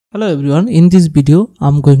Hello everyone, in this video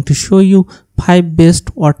I'm going to show you 5 best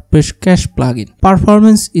WordPress cache plugin.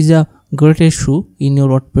 Performance is a great issue in your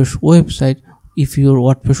WordPress website. If your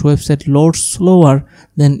WordPress website loads slower,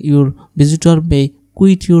 then your visitor may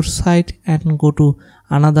quit your site and go to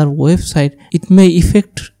another website. It may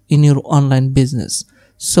affect in your online business.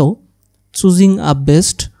 So choosing a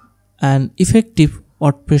best and effective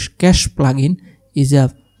WordPress cache plugin is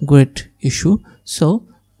a great issue. So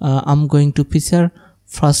I'm going to feature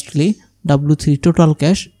firstly, W3 Total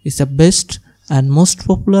Cache is the best and most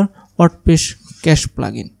popular WordPress cache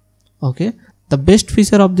plugin. Okay, the best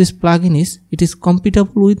feature of this plugin is it is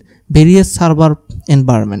compatible with various server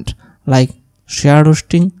environment like shared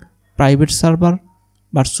hosting, private server,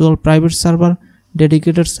 virtual private server,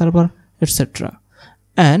 dedicated server, etc.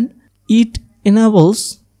 And it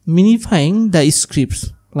enables minifying the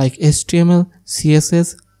scripts like HTML,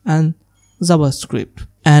 CSS, and JavaScript.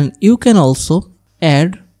 And you can also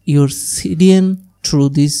add your CDN through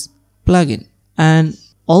this plugin, and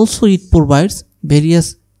also it provides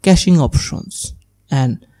various caching options,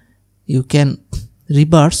 and you can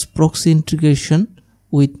reverse proxy integration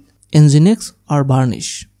with Nginx or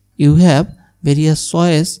Varnish. You have various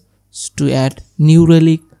choices to add New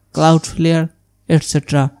Relic, Cloudflare,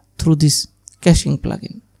 etc. through this caching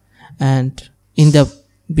plugin. And in the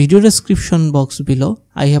video description box below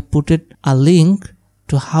I have put a link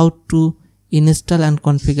to how to install and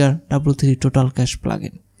configure W3 Total Cache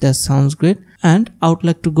plugin. That sounds great, and I would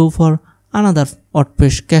like to go for another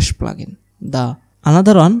WordPress cache plugin. The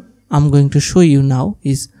another one I'm going to show you now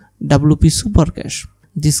is WP Super Cache.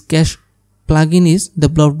 This cache plugin is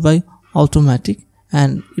developed by Automatic,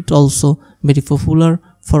 and it also very popular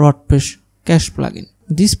for WordPress cache plugin.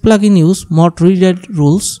 This plugin uses mod redirect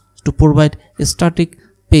rules to provide static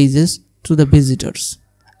pages to the visitors,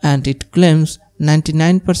 and it claims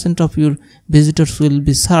 99% of your visitors will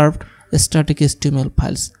be served static HTML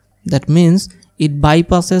files. That means it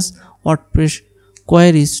bypasses WordPress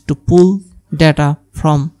queries to pull data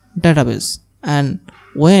from database, and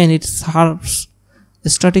when it serves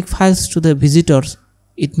static files to the visitors,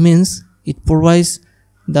 it means it provides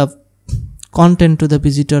the content to the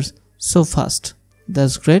visitors so fast.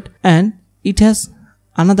 That's great. And it has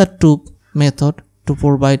another two method to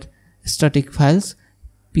provide static files: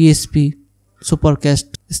 PHP super cache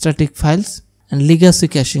static files and legacy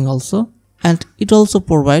caching also. And it also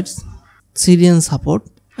provides CDN support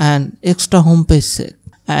and extra homepage check,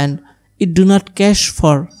 and it do not cache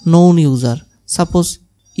for known user. Suppose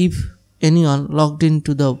if anyone logged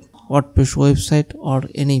into the WordPress website or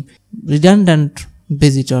any redundant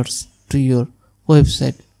visitors to your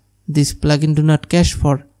website, this plugin do not cache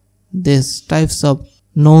for these types of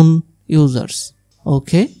known users.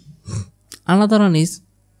 Okay, another one is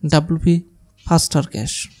WP Faster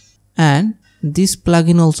Cache, and this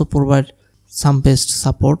plugin also provides some best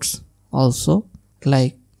supports also,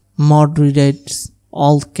 like mod redirects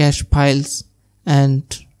all cache files and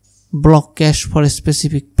block cache for a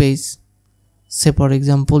specific page. Say for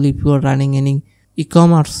example, if you are running any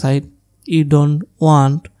e-commerce site, you don't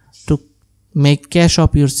want to make cache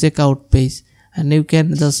of your checkout page, and you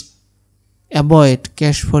can just avoid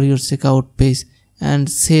cache for your checkout page and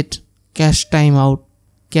set cache timeout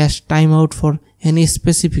for any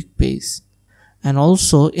specific page, and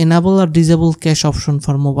also enable or disable cache option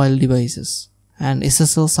for mobile devices, and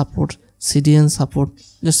SSL support, CDN support,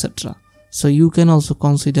 etc. So you can also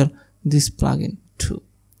consider this plugin too.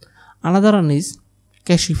 Another one is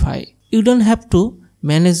Cachify. You don't have to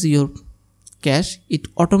manage your cache, it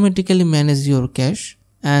automatically manages your cache,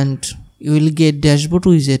 and you will get dashboard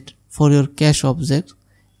widget for your cache object.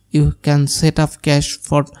 You can set up cache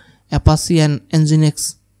for Apache and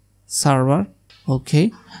Nginx server.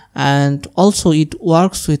 Okay, and also it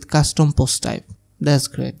works with custom post type. That's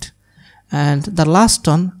great. And the last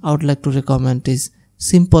one I would like to recommend is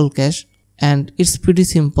Simple Cache, and it's pretty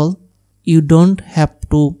simple. You don't have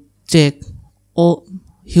to check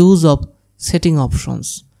huge of setting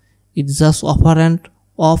options. It's just operand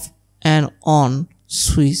off and on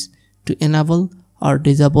switch to enable or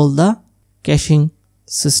disable the caching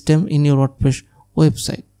system in your WordPress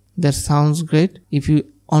website. That sounds great. If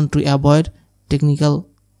you want to avoid technical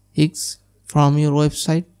hiccups from your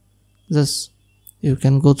website, just you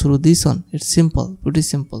can go through this one. It's simple, pretty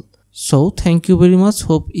simple. So thank you very much.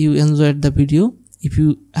 Hope you enjoyed the video. If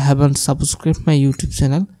you haven't subscribed my YouTube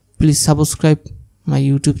channel, please subscribe my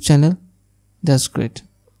YouTube channel. That's great.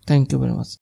 Thank you very much.